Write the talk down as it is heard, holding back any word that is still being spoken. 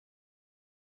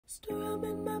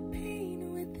strumming my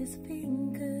pain with his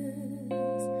fingers,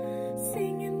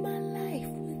 singing my life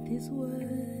with his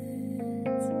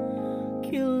words,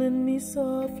 killing me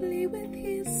softly with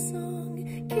his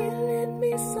song, killing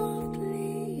me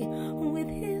softly with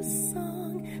his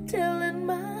song, telling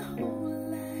my whole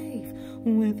life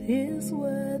with his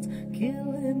words,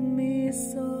 killing me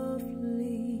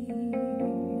softly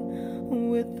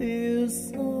with his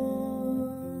song.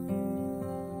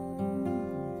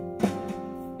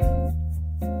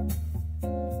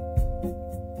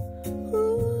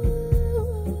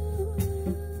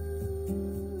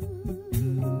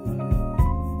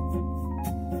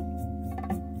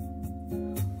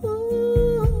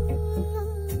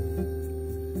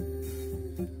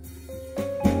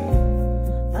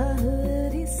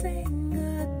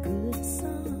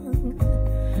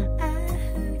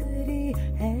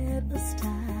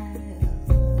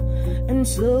 And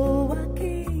so I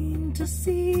came to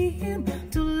see him,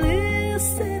 to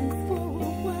listen for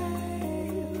a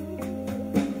while.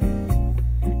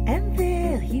 And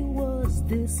there he was,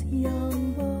 this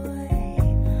young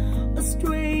boy, a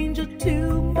stranger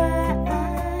to my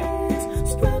eyes,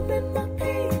 strumming my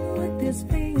pain with his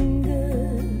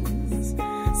fingers,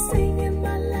 singing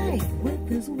my life with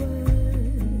his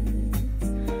words,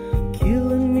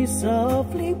 killing me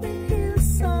softly with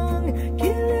his song,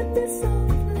 killing me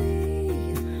softly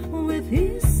with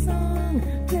his song,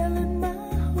 telling my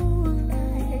whole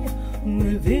life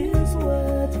with his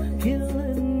words,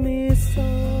 killing me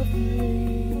softly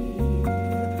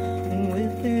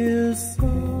with his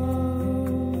song.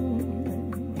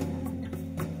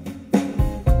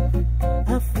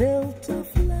 I felt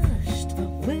flushed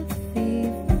with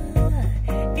fever,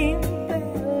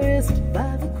 embarrassed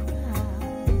by the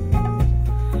crowd.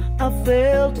 I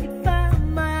felt he found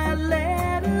my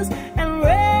letters and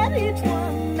read each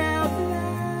one out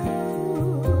loud.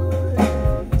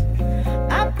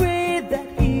 I prayed that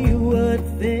he would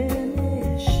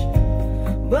finish,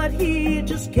 but he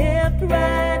just kept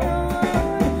right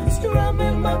on,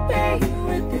 strumming my pain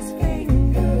with his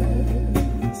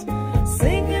fingers,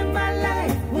 singing my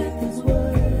life with his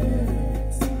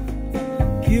words,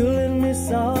 killing me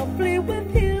softly with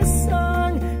his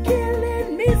song,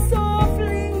 killing me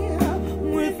softly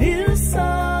with his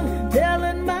song,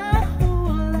 telling my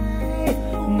whole life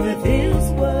with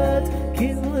his words,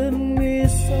 killing me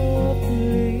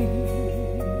softly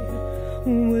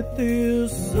with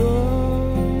his song.